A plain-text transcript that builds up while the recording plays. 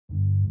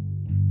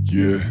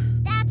Yeah.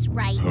 That's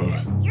right.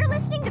 You're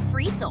listening to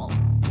Freesoul.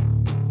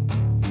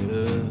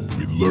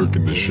 We lurk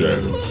in the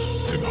shadows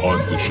and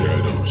haunt the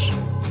shadows.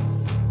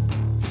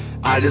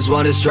 I just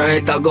want it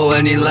straight, I'll go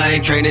any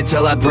length. Train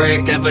until I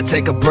break, never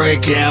take a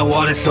break. Yeah, I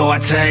want it so I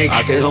take.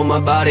 I can hold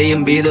my body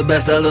and be the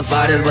best of the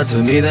fighters, but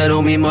to me that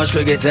don't mean much,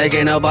 could get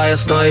taken out by a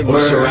sniper.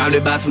 We're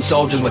surrounded by some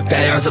soldiers with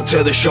theirs up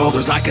to their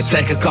shoulders. I could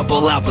take a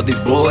couple out, but these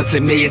bullets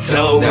hit me, it's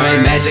over. There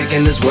ain't magic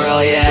in this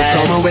world yet,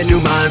 so someone with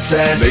new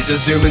mindsets makes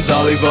us humans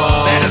all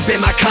evolve. That has been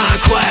my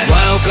conquest.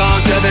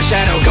 Welcome to the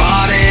Shadou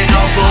Gāden.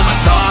 Alpha my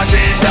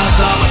sergeant,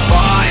 Delta my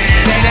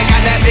Spartan. They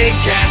got that big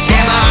chest,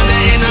 camera on the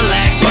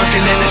intellect.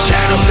 Lurking in the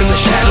shadows,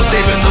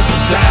 saving the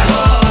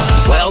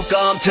possessed.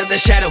 Welcome to the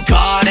Shadou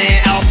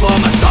Gāden. Alpha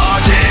my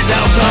sergeant,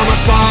 Delta my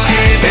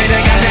Spartan.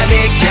 They got that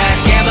big chest,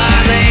 camera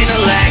on the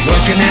intellect.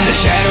 Lurking in the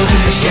shadows,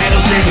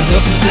 saving the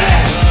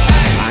possessed.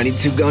 I need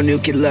to go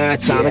nuclear,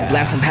 atomic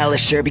blast, I'm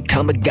hellish, sure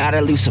become a god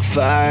of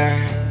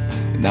Lucifer.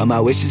 Now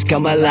my wishes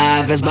come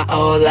alive as my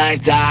old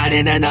life died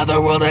in another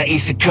world of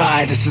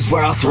isekai. This is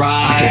where I'll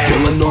thrive. I can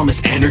feel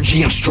enormous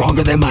energy, I'm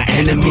stronger than my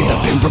enemies.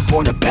 I've been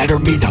reborn to better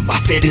me, now my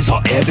fate is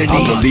all ebony.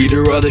 I'm the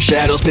leader of the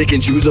shadows, pick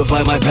and choose to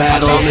fight my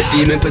battles. I'm the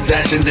demon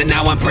possessions and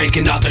now I'm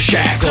breaking out the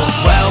shackles.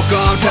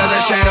 Welcome to the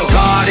Shadou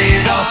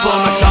Gāden. Alpha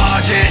my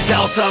sergeant,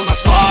 Delta my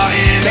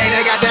Spartan. They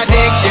got that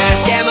big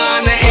chest, gamma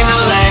on the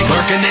intellect.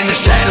 Lurking in the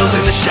shadows,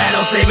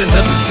 saving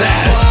the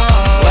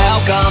possessed.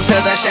 Welcome to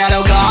the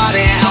Shadou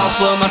Gāden.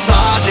 Alpha my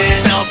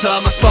sergeant,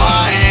 Delta my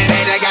Spartan.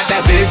 They got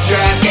that big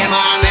dress, gamma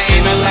on the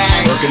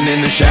intellect. Working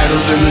in the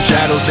shadows,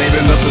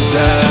 saving the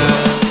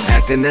possessed.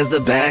 Acting as the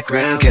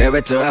background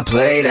character I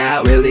played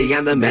out. Really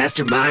I'm the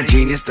mastermind,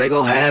 genius, they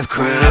gon' have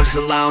crowns.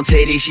 Salon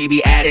titty, she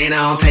be adding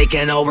on,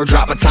 taking over,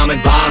 drop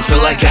atomic bombs,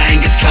 feel like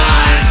Genghis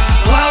Khan.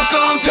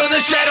 Welcome to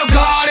the Shadou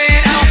Gāden.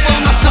 Alpha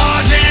my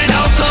sergeant,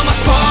 Delta my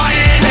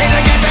Spartan. They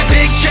got that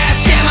big chest,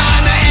 gamma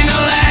on the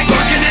intellect.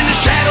 Working in the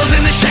shadows,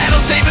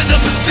 saving the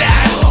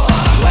possessed.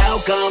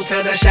 Welcome to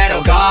the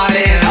Shadou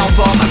Gāden.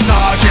 Alpha my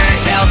sergeant,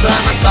 Delta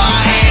my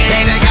Spartan.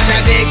 They got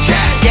that big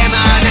chest, gamma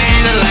on the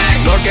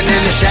intellect. Lurking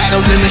in the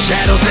shadows,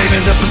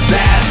 saving the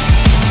possessed.